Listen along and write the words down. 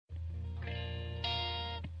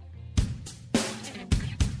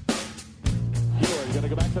going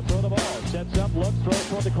to go back to throw the ball. Sets up, looks, throws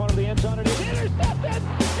toward the corner of the end zone, and he's intercepted!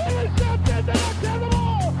 Intercepted! The Ducks have the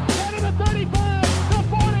ball! Out of the 35, the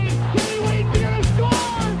 40, Kenny Wayne's going to score!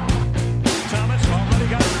 Thomas already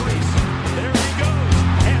got a crease. There he goes,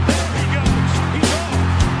 and there he goes. He's off.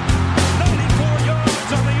 94 yards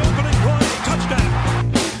on the opening play. Touchdown.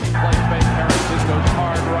 Play fake, Harrison goes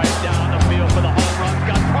hard right down the field for the home run.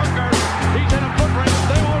 Got Parker. He's in a foot race.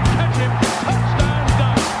 They won't catch him. Touchdown,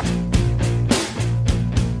 Ducks.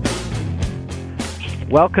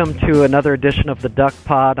 Welcome to another edition of the Duck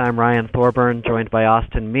Pod. I'm Ryan Thorburn, joined by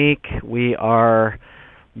Austin Meek. We are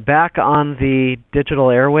back on the digital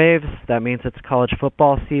airwaves. That means it's college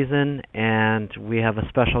football season, and we have a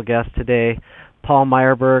special guest today, Paul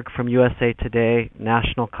Myerberg from USA Today,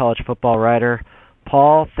 national college football writer.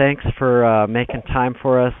 Paul, thanks for making time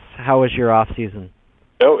for us. How was your off season?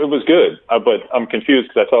 Oh, it was good, but I'm confused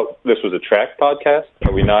because I thought this was a track podcast.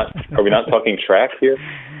 Are we not talking track here?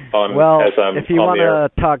 If you want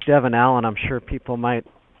to talk Devin Allen, I'm sure people might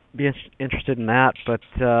be interested in that. But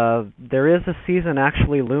there is a season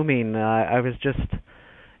actually looming. I was just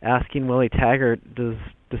asking Willie Taggart, does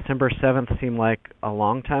December 7th seem like a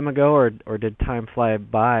long time ago, or did time fly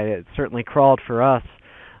by? It certainly crawled for us.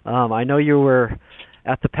 I know you were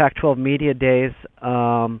at the Pac-12 Media Days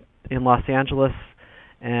in Los Angeles,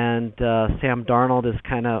 and Sam Darnold is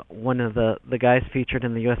kind of one of the guys featured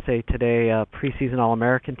in the USA Today preseason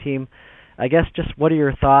All-American team. I guess just what are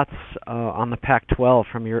your thoughts on the Pac-12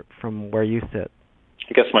 from where you sit?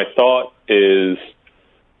 I guess my thought is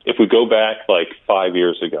if we go back like 5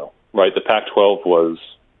 years ago, right, the Pac-12 was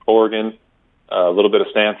Oregon, a little bit of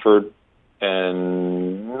Stanford,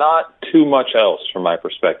 and not too much else from my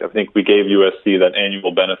perspective. I think we gave USC that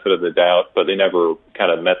annual benefit of the doubt, but they never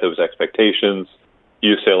kind of met those expectations.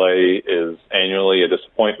 UCLA is annually a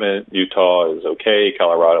disappointment. Utah is okay.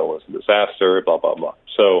 Colorado was a disaster, blah, blah, blah.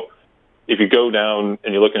 So if you go down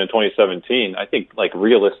and you're looking at 2017, I think, like,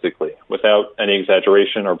 realistically, without any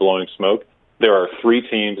exaggeration or blowing smoke, there are three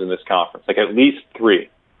teams in this conference, like at least three,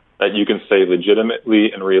 that you can say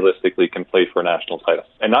legitimately and realistically can play for a national title.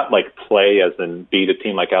 And not like play as in beat a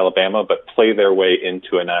team like Alabama, but play their way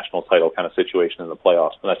into a national title kind of situation in the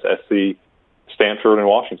playoffs. And that's SC, Stanford, and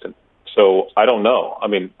Washington. So I don't know. I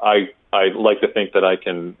mean, I like to think that I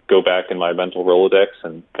can go back in my mental Rolodex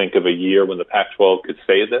and think of a year when the Pac-12 could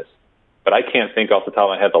say this, but I can't think off the top of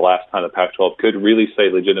my head the last time the Pac-12 could really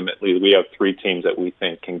say legitimately we have three teams that we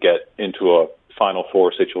think can get into a Final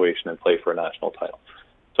Four situation and play for a national title.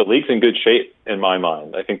 So the league's in good shape in my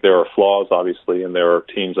mind. I think there are flaws, obviously, and there are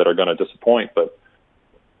teams that are going to disappoint, but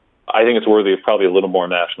I think it's worthy of probably a little more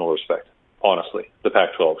national respect, honestly, the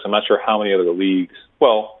Pac-12. So I'm not sure how many other leagues,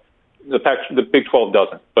 well, the Big 12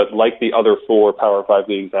 doesn't, but like the other four Power 5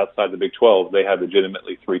 leagues outside the Big 12, they have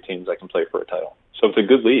legitimately three teams that can play for a title. So it's a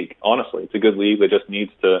good league, honestly. It's a good league that just needs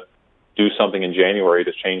to do something in January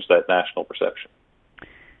to change that national perception.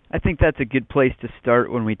 I think that's a good place to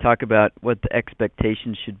start when we talk about what the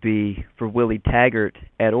expectations should be for Willie Taggart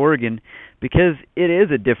at Oregon, because it is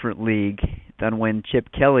a different league than when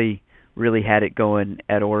Chip Kelly really had it going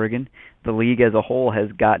at Oregon. The league as a whole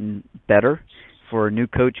has gotten better. For a new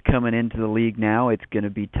coach coming into the league now, it's going to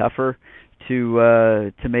be tougher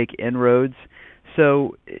to make inroads.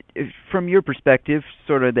 So from your perspective,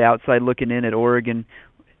 sort of the outside looking in at Oregon,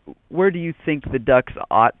 where do you think the Ducks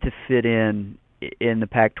ought to fit in the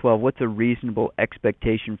Pac-12? What's a reasonable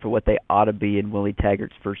expectation for what they ought to be in Willie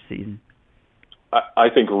Taggart's first season? I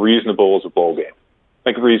think reasonable is a bowl game.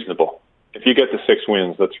 Like reasonable. If you get to 6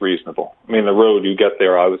 wins, that's reasonable. I mean, the road you get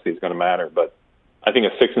there obviously is going to matter, but I think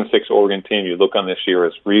a 6-6 Oregon team you look on this year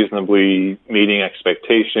as reasonably meeting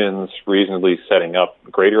expectations, reasonably setting up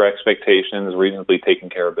greater expectations, reasonably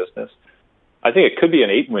taking care of business. I think it could be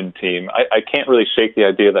an 8-win team. I can't really shake the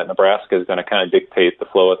idea that Nebraska is going to kind of dictate the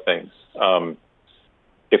flow of things.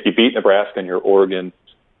 If you beat Nebraska and you're Oregon,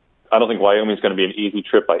 I don't think Wyoming is going to be an easy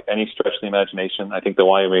trip by any stretch of the imagination. I think the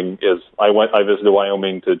Wyoming is. I visited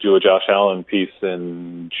Wyoming to do a Josh Allen piece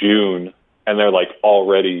in June. And they're like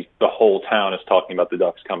already the whole town is talking about the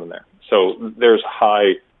Ducks coming there. So there's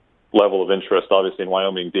high level of interest, obviously, in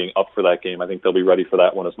Wyoming being up for that game. I think they'll be ready for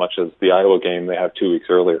that one as much as the Iowa game they have 2 weeks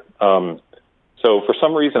earlier. So for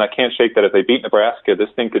some reason, I can't shake that if they beat Nebraska, this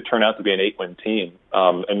thing could turn out to be an 8-win team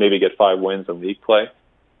and maybe get 5 wins in league play.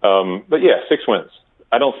 But yeah, 6 wins.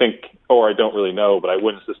 I don't think, or I don't really know, but I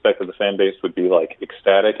wouldn't suspect that the fan base would be like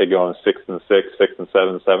ecstatic at going 6-6,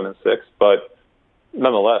 6-7, 7-6. But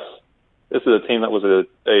nonetheless, this is a team that was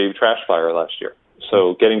a trash fire last year.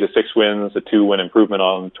 So getting to 6 wins, a 2-win improvement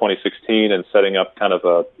on 2016, and setting up kind of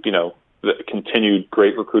the continued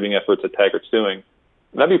great recruiting efforts that Taggart's doing,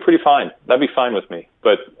 That'd be pretty fine. That'd be fine with me.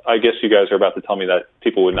 But I guess you guys are about to tell me that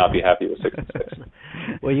people would not be happy with 6-6.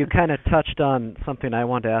 Well, you kind of touched on something I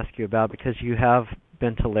wanted to ask you about, because you have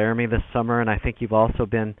been to Laramie this summer, and I think you've also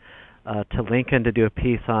been to Lincoln to do a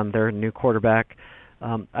piece on their new quarterback.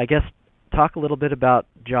 I guess talk a little bit about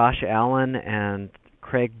Josh Allen and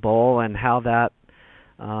Craig Bull and how that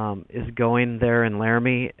is going there in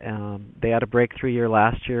Laramie. They had a breakthrough year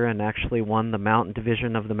last year and actually won the Mountain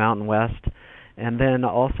Division of the Mountain West. And then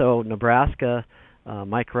also Nebraska,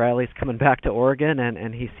 Mike Riley's coming back to Oregon,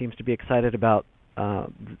 and he seems to be excited about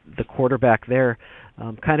the quarterback there.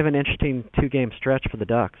 Kind of an interesting two-game stretch for the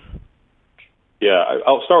Ducks. Yeah,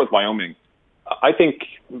 I'll start with Wyoming. I think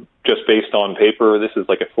just based on paper, this is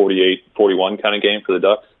like a 48-41 kind of game for the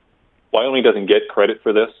Ducks. Wyoming doesn't get credit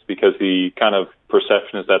for this because the kind of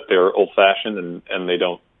perception is that they're old-fashioned and they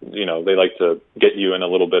don't, they like to get you in a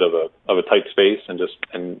little bit of a tight space and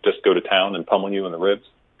just go to town and pummel you in the ribs.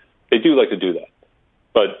 They do like to do that.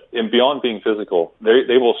 But beyond being physical,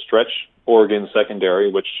 they will stretch Oregon's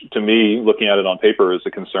secondary, which to me, looking at it on paper, is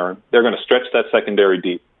a concern. They're going to stretch that secondary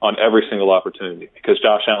deep on every single opportunity because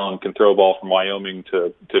Josh Allen can throw a ball from Wyoming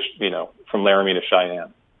to from Laramie to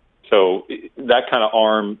Cheyenne. So that kind of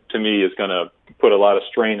arm, to me, is going to put a lot of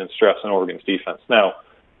strain and stress on Oregon's defense. Now,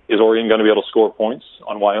 is Oregon going to be able to score points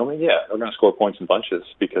on Wyoming? Yeah, they're going to score points in bunches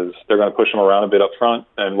because they're going to push them around a bit up front,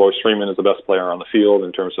 and Royce Freeman is the best player on the field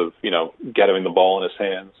in terms of, getting the ball in his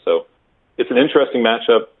hands. So it's an interesting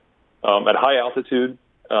matchup at high altitude,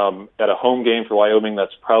 at a home game for Wyoming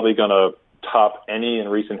that's probably going to top any in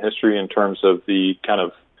recent history in terms of the kind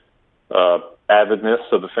of avidness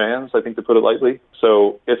of the fans, I think, to put it lightly.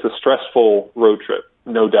 So it's a stressful road trip,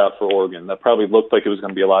 no doubt, for Oregon. That probably looked like it was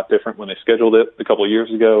going to be a lot different when they scheduled it a couple of years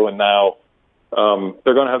ago, and now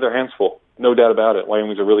they're going to have their hands full, no doubt about it.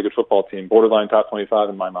 Wyoming's a really good football team, borderline top 25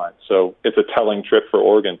 in my mind. So it's a telling trip for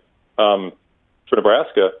Oregon. For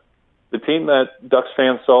Nebraska, the team that Ducks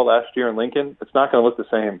fans saw last year in Lincoln, it's not going to look the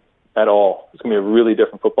same at all. It's going to be a really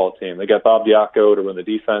different football team. They got Bob Diaco to run the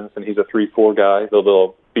defense, and he's a 3-4 guy.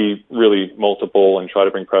 They'll be really multiple and try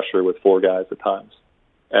to bring pressure with 4 guys at times.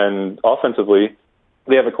 And offensively,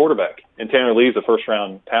 they have a quarterback. And Tanner Lee's a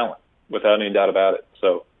first-round talent, without any doubt about it.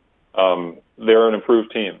 So they're an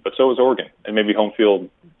improved team. But so is Oregon. And maybe home field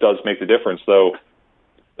does make the difference, though,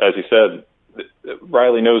 as you said,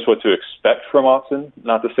 Riley knows what to expect from Autzen.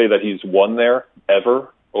 Not to say that he's won there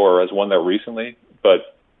ever or has won there recently,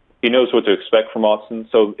 but he knows what to expect from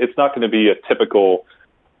Autzen. So it's not going to be a typical,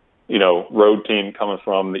 road team coming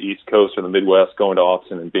from the East Coast or the Midwest going to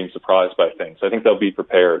Autzen and being surprised by things. I think they'll be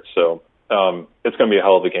prepared. So it's going to be a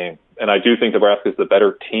hell of a game. And I do think Nebraska is the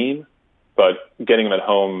better team, but getting them at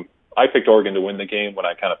home, I picked Oregon to win the game when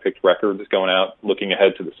I kind of picked records going out, looking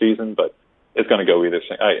ahead to the season, but it's going to go either.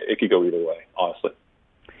 It could go either way, honestly.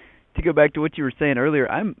 To go back to what you were saying earlier,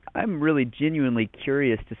 I'm really genuinely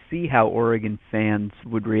curious to see how Oregon fans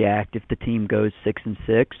would react if the team goes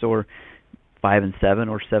 6-6 or 5-7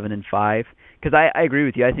 or 7-5. Because I agree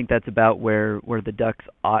with you. I think that's about where the Ducks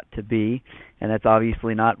ought to be, and that's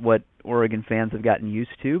obviously not what Oregon fans have gotten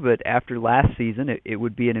used to. But after last season, it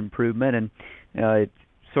would be an improvement, and it's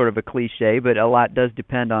sort of a cliche, but a lot does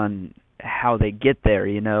depend on how they get there.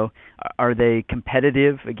 Are they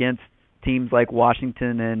competitive against teams like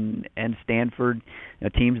Washington and Stanford,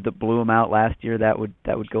 teams that blew them out last year? That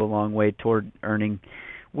would go a long way toward earning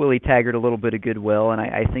Willie Taggart a little bit of goodwill. And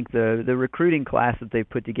I think the recruiting class that they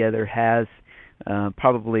put together has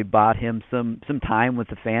probably bought him some time with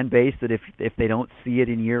the fan base, that if they don't see it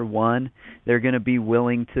in year one, they're going to be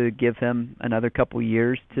willing to give him another couple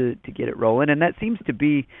years to get it rolling. And that seems to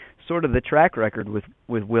be sort of the track record with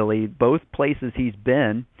Willie. Both places he's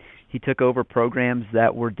been, he took over programs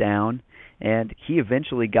that were down, and he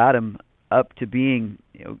eventually got them up to being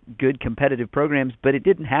good competitive programs, but it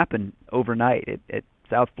didn't happen overnight. At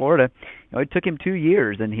South Florida, it took him 2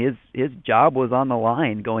 years, and his job was on the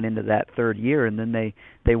line going into that third year, and then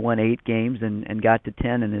they won 8 games and got to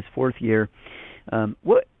 10 in his fourth year.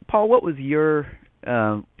 Paul, what was your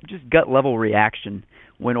just gut level reaction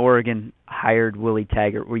when Oregon hired Willie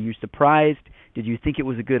Taggart? Were you surprised? Did you think it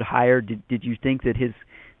was a good hire? Did you think that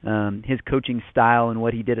his coaching style and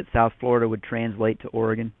what he did at South Florida would translate to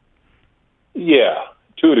Oregon? Yeah,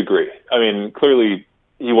 to a degree. I mean, clearly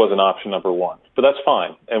he wasn't option number one, but that's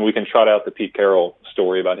fine. And we can trot out the Pete Carroll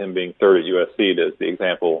story about him being third at USC as the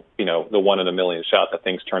example, the 1 in a million shot that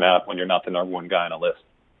things turn out when you're not the number one guy on a list.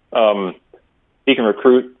 He can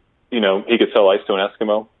recruit, he could sell ice to an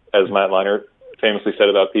Eskimo, as Matt Leinart famously said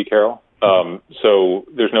about Pete Carroll. So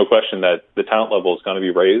there's no question that the talent level is going to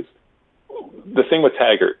be raised. The thing with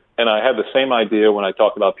Taggart, and I had the same idea when I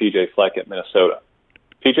talked about P.J. Fleck at Minnesota.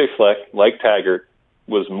 P.J. Fleck, like Taggart,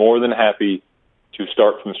 was more than happy to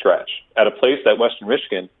start from scratch at a place at Western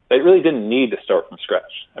Michigan that really didn't need to start from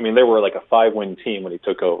scratch. I mean, they were like a 5-win team when he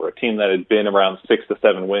took over, a team that had been around 6 to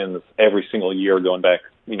 7 wins every single year going back,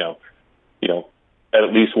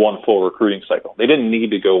 at least one full recruiting cycle. They didn't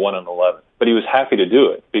need to go 1-11, but he was happy to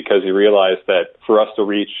do it because he realized that for us to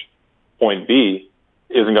reach point B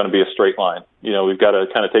isn't going to be a straight line. We've got to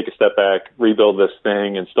kind of take a step back, rebuild this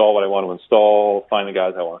thing, install what I want to install, find the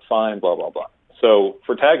guys I want to find, blah, blah, blah. So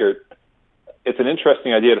for Taggart, it's an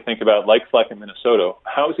interesting idea to think about, like Fleck in Minnesota.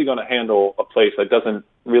 How is he going to handle a place that doesn't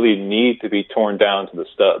really need to be torn down to the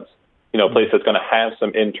studs? A place that's going to have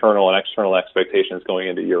some internal and external expectations going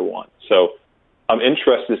into year one. So I'm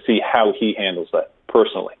interested to see how he handles that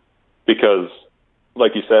personally, because,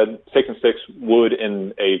 like you said, 6-6 would,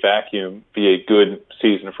 in a vacuum, be a good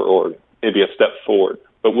season for Oregon. It'd be a step forward,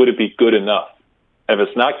 but would it be good enough? And if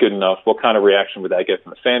it's not good enough, what kind of reaction would that get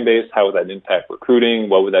from the fan base? How would that impact recruiting?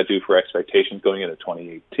 What would that do for expectations going into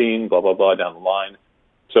 2018, blah, blah, blah, down the line?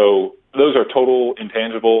 So those are total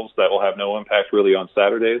intangibles that will have no impact really on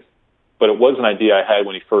Saturdays. But it was an idea I had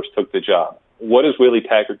when he first took the job. What does Willie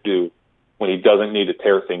Taggart do when he doesn't need to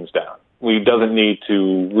tear things down? When he doesn't need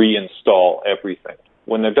to reinstall everything?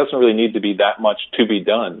 When there doesn't really need to be that much to be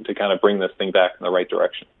done to kind of bring this thing back in the right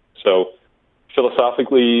direction? So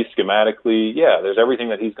philosophically, schematically, yeah, there's everything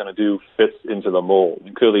that he's going to do fits into the mold.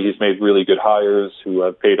 And clearly he's made really good hires who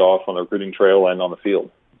have paid off on the recruiting trail and on the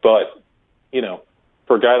field. But,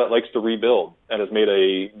 for a guy that likes to rebuild and has made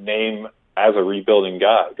a name as a rebuilding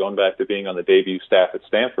guy, going back to being on the debut staff at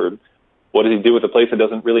Stanford, what does he do with a place that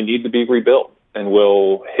doesn't really need to be rebuilt? And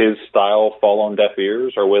will his style fall on deaf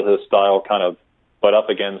ears, or will his style kind of butt up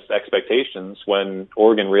against expectations when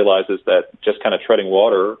Oregon realizes that just kind of treading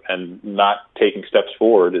water and not taking steps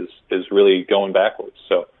forward is really going backwards?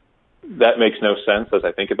 So that makes no sense as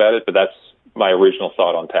I think about it, but that's my original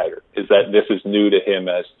thought on Taggart, is that this is new to him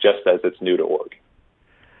as it's new to Oregon.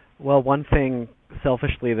 Well, one thing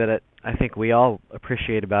selfishly that I think we all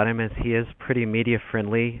appreciate about him is he is pretty media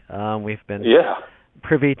friendly. We've been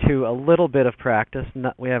privy to a little bit of practice.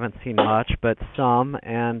 We haven't seen much, but some.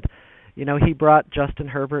 And, he brought Justin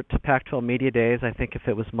Herbert to Pac-12 Media Days. I think if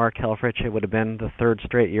it was Mark Helfrich, it would have been the third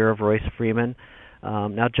straight year of Royce Freeman.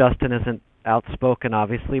 Now, Justin isn't outspoken,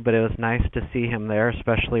 obviously, but it was nice to see him there,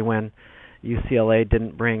 especially when UCLA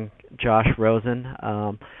didn't bring Josh Rosen.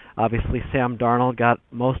 Obviously, Sam Darnold got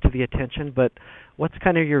most of the attention, but what's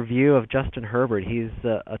kind of your view of Justin Herbert? He's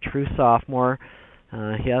a true sophomore.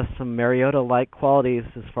 He has some Mariota-like qualities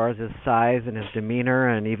as far as his size and his demeanor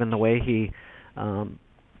and even the way he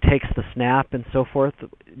takes the snap and so forth.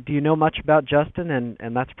 Do you know much about Justin?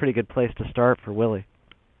 And that's a pretty good place to start for Willie.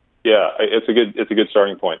 Yeah, it's a good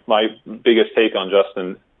starting point. My biggest take on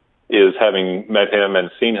Justin is, having met him and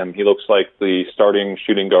seen him, he looks like the starting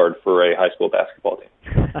shooting guard for a high school basketball team.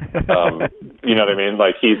 You know what I mean?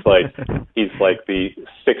 Like he's like the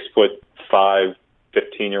 6'5",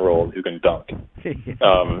 15-year-old who can dunk.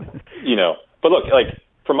 But look, like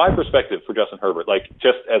from my perspective for Justin Herbert, like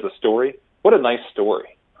just as a story, what a nice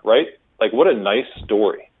story, right? Like what a nice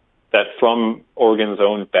story that from Oregon's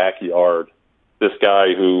own backyard, this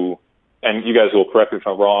guy who, and you guys will correct me if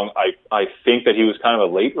I'm wrong, I think that he was kind of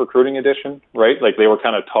a late recruiting addition, right? Like they were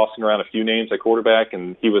kind of tossing around a few names at quarterback,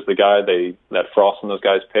 and he was the guy that Frost and those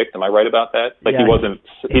guys picked. Am I right about that? Like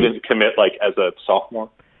he didn't commit like as a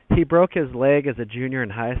sophomore? He broke his leg as a junior in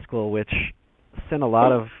high school, which sent a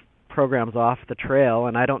lot of programs off the trail,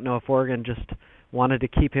 and I don't know if Oregon just wanted to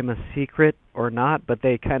keep him a secret or not, but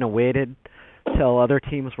they kind of waited till other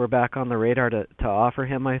teams were back on the radar to offer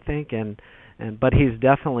him, I think, but he's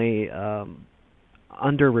definitely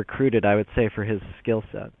under-recruited, I would say, for his skill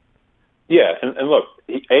set. Yeah, and look,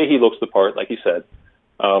 he looks the part, like you said.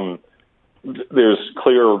 There's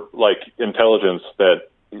clear, intelligence that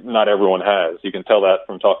not everyone has. You can tell that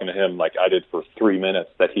from talking to him, like I did for 3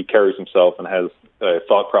 minutes, that he carries himself and has a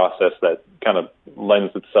thought process that kind of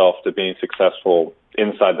lends itself to being successful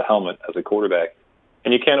inside the helmet as a quarterback.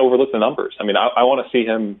 And you can't overlook the numbers. I mean, I want to see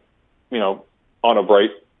him, on a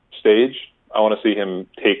bright stage. I want to see him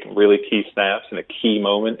take really key snaps in a key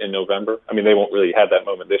moment in November. I mean, they won't really have that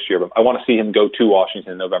moment this year, but I want to see him go to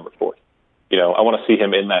Washington November 4th. I want to see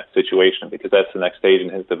him in that situation because that's the next stage in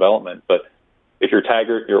his development. But if you're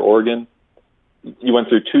Taggart, you're Oregon, you went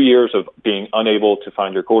through 2 years of being unable to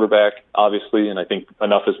find your quarterback, obviously, and I think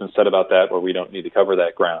enough has been said about that where we don't need to cover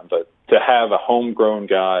that ground. But to have a homegrown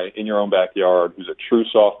guy in your own backyard who's a true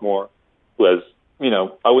sophomore, who has,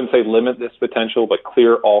 I wouldn't say limitless potential, but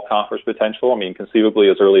clear all-conference potential. I mean, conceivably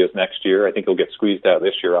as early as next year. I think he'll get squeezed out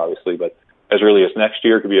this year, obviously, but as early as next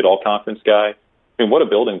year, could be an all-conference guy. I mean, what a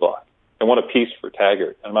building block and what a piece for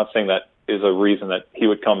Taggart. I'm not saying that is a reason that he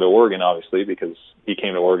would come to Oregon, obviously, because he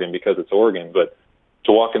came to Oregon because it's Oregon, but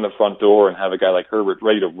to walk in the front door and have a guy like Herbert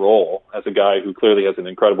ready to roll as a guy who clearly has an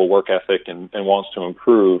incredible work ethic and wants to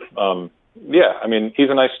improve, yeah, I mean, he's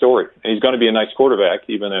a nice story. And he's going to be a nice quarterback,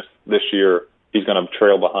 even if this year he's going to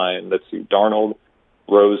trail behind, let's see, Darnold,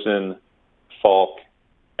 Rosen, Falk,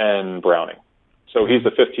 and Browning. So he's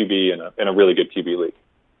the fifth QB in a really good QB league.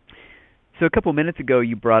 So a couple minutes ago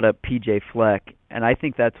you brought up P.J. Fleck, and I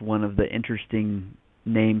think that's one of the interesting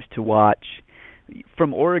names to watch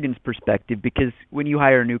from Oregon's perspective, because when you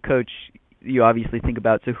hire a new coach, you obviously think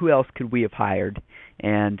about, so who else could we have hired?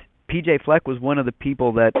 And P.J. Fleck was one of the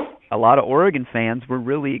people that a lot of Oregon fans were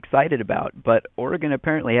really excited about, but Oregon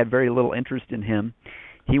apparently had very little interest in him.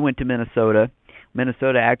 He went to Minnesota.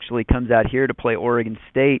 Minnesota actually comes out here to play Oregon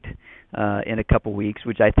State in a couple weeks,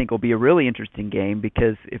 which I think will be a really interesting game,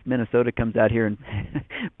 because if Minnesota comes out here and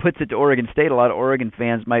puts it to Oregon State, a lot of Oregon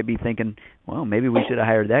fans might be thinking, well, maybe we should have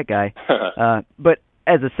hired that guy. But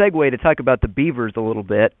as a segue to talk about the Beavers a little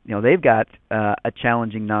bit, you know, they've got a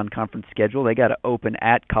challenging non-conference schedule. They got to open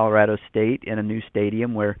at Colorado State in a new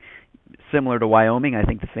stadium where, similar to Wyoming, I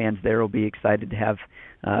think the fans there will be excited to have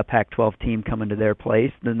a Pac-12 team come into their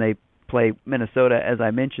place. Then they play Minnesota, as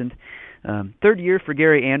I mentioned. Third year for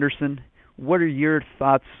Gary Anderson. What are your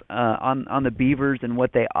thoughts on the Beavers and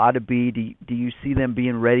what they ought to be? Do you see them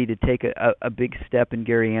being ready to take a big step in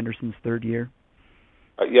Gary Anderson's third year?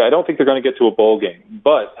 Yeah, I don't think they're going to get to a bowl game.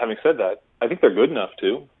 But having said that, I think they're good enough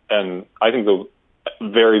to. And I think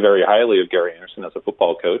very, very highly of Gary Anderson as a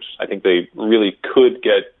football coach. I think they really could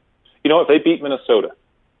get, you know, if they beat Minnesota,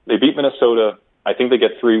 I think they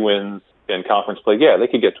get 3 wins in conference play. Yeah, they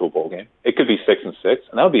could get to a bowl game. It could be 6-6,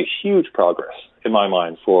 and that would be a huge progress in my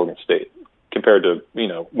mind for Oregon State compared to, you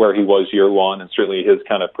know, where he was year one, and certainly his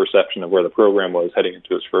kind of perception of where the program was heading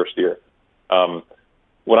into his first year.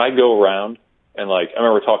 When I go around and, like, I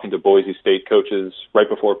remember talking to Boise State coaches right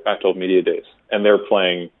before Pac-12 Media Days, and they're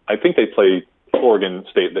playing, I think they play Oregon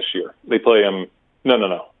State this year. They play them,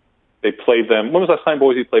 no. They played them, when was the last time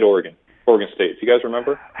Boise played Oregon State? Do you guys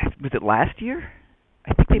remember? Was it last year?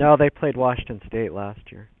 I think they played Washington State last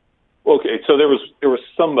year. Okay, so there was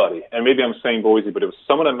somebody, and maybe I'm saying Boise, but it was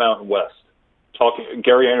someone at Mountain West talking.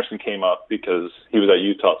 Gary Anderson came up because he was at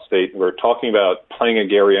Utah State. We were talking about playing a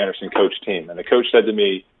Gary Anderson coach team, and the coach said to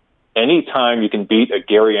me, anytime you can beat a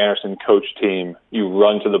Gary Anderson coach team, you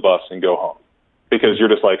run to the bus and go home. Because you're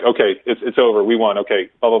just like, okay, it's over, we won, okay,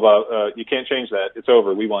 blah, blah, blah, you can't change that, it's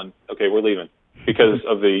over, we won, okay, we're leaving. Because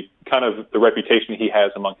of the kind of the reputation he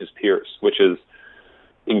has among his peers, which is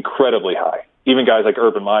incredibly high. Even guys like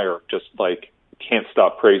Urban Meyer just like can't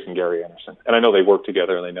stop praising Gary Anderson. And I know they work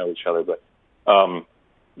together and they know each other, but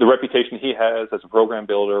the reputation he has as a program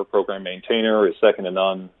builder, program maintainer is second to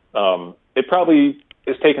none. It probably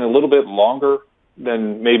is taking a little bit longer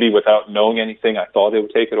than maybe without knowing anything I thought it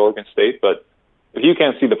would take at Oregon State, but if you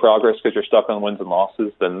can't see the progress because you're stuck on wins and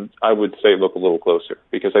losses, then I would say look a little closer,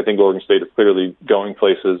 because I think Oregon State is clearly going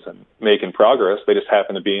places and making progress. They just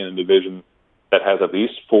happen to be in a division that has at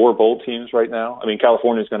least 4 bowl teams right now. I mean,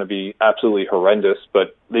 California is going to be absolutely horrendous,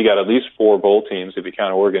 but they got at least 4 bowl teams if you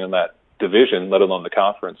count Oregon in that division, let alone the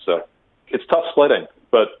conference. So it's tough sledding,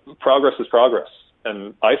 but progress is progress,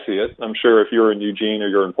 and I see it. I'm sure if you're in Eugene or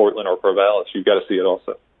you're in Portland or Corvallis, you've got to see it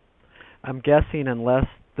also. I'm guessing unless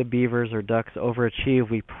the Beavers or Ducks overachieve,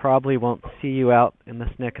 we probably won't see you out in this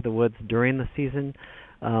neck of the woods during the season.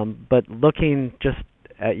 But looking just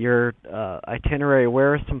at your itinerary,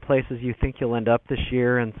 where are some places you think you'll end up this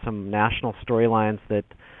year and some national storylines that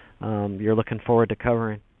you're looking forward to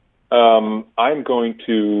covering? I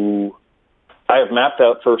have mapped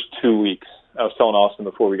out first 2 weeks. I was telling Austin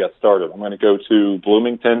before we got started, I'm going to go to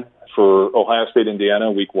Bloomington for Ohio State, Indiana,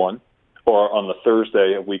 week 1. Or on the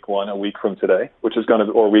Thursday of week 1, a week from today, which is going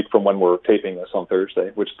to, or a week from when we're taping this on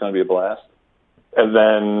Thursday, which is going to be a blast. And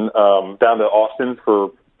then down to Austin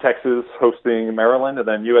for Texas hosting Maryland, and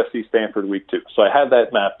then USC Stanford week 2. So I had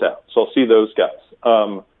that mapped out. So I'll see those guys.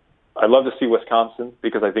 I'd love to see Wisconsin,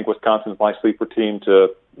 because I think Wisconsin's my sleeper team to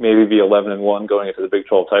maybe be 11-1 going into the Big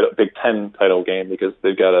Ten title game, because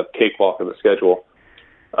they've got a cakewalk of a schedule.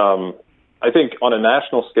 I think on a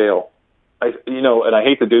national scale, and I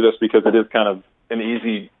hate to do this because it is kind of an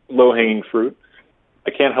easy, low-hanging fruit. I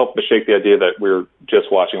can't help but shake the idea that we're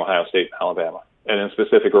just watching Ohio State and Alabama. And in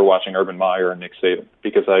specific, we're watching Urban Meyer and Nick Saban.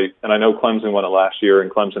 Because I know Clemson won it last year, and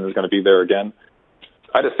Clemson is going to be there again.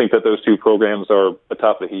 I just think that those 2 programs are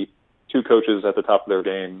atop the heap. 2 coaches at the top of their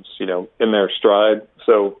games, in their stride.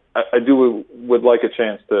 So I would like a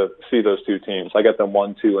chance to see those 2 teams. I got them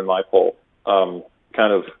 1-2 in my poll.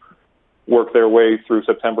 Kind of work their way through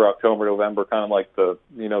September, October, November, kind of like the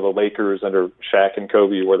Lakers under Shaq and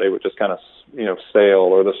Kobe, where they would just kind of, sail,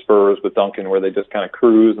 or the Spurs with Duncan, where they just kind of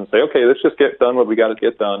cruise and say, okay, let's just get done what we got to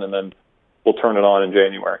get done, and then we'll turn it on in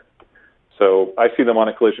January. So I see them on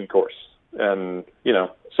a collision course, and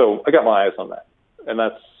so I got my eyes on that, and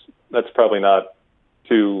that's probably not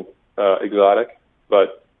too exotic,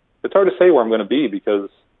 but it's hard to say where I'm going to be because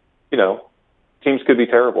teams could be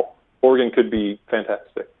terrible. Oregon could be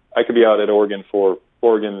fantastic. I could be out at Oregon for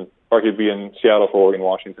Oregon, or I could be in Seattle for Oregon,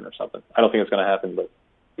 Washington, or something. I don't think it's going to happen, but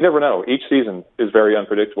you never know. Each season is very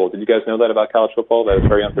unpredictable. Did you guys know that about college football? That it's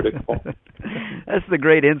very unpredictable. That's the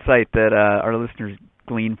great insight that our listeners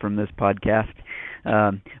glean from this podcast.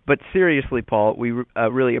 But seriously, Paul, we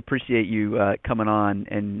really appreciate you coming on,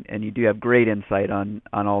 and you do have great insight on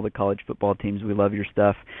all the college football teams. We love your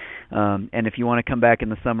stuff. And if you want to come back in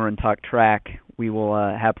the summer and talk track, we will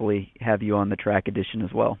happily have you on the track edition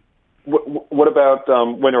as well. What about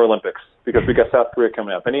Winter Olympics? Because we got South Korea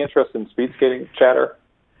coming up. Any interest in speed skating chatter?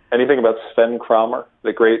 Anything about Sven Kramer,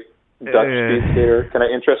 the great Dutch speed skater? Can I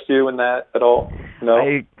interest you in that at all? No?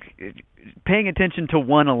 Paying attention to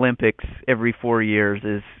one Olympics every 4 years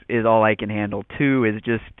is all I can handle. Two is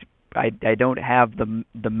just I don't have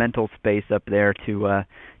the mental space up there to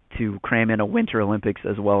cram in a Winter Olympics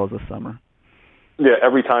as well as a summer. Yeah,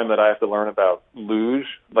 every time that I have to learn about luge,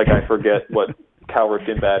 I forget what Calvert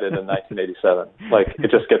Ginbat did in 1987.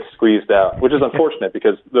 It just gets squeezed out, which is unfortunate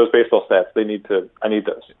because those baseball stats, I need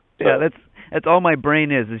those. So. Yeah, that's all my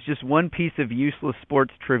brain is. It's just one piece of useless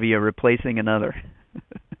sports trivia replacing another.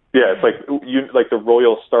 Yeah, it's like the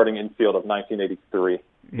Royals starting infield of 1983.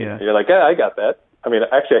 Yeah. You're like, yeah, I got that. I mean,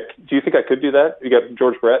 actually, do you think I could do that? You got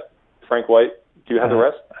George Brett, Frank White. Do you have the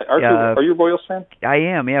rest? Are you a Royals fan? I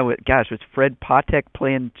am, yeah. Gosh, was Fred Patek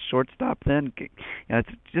playing shortstop then? It's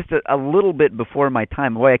just a little bit before my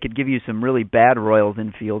time. Boy, I could give you some really bad Royals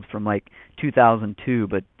infield from 2002,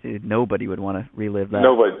 but nobody would want to relive that.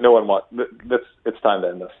 No one wants. It's time to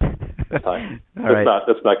end this. It's time.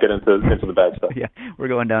 Let's not get into the bad stuff. Yeah, we're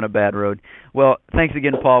going down a bad road. Well, thanks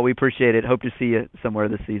again, Paul. We appreciate it. Hope to see you somewhere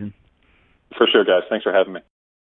this season. For sure, guys. Thanks for having me.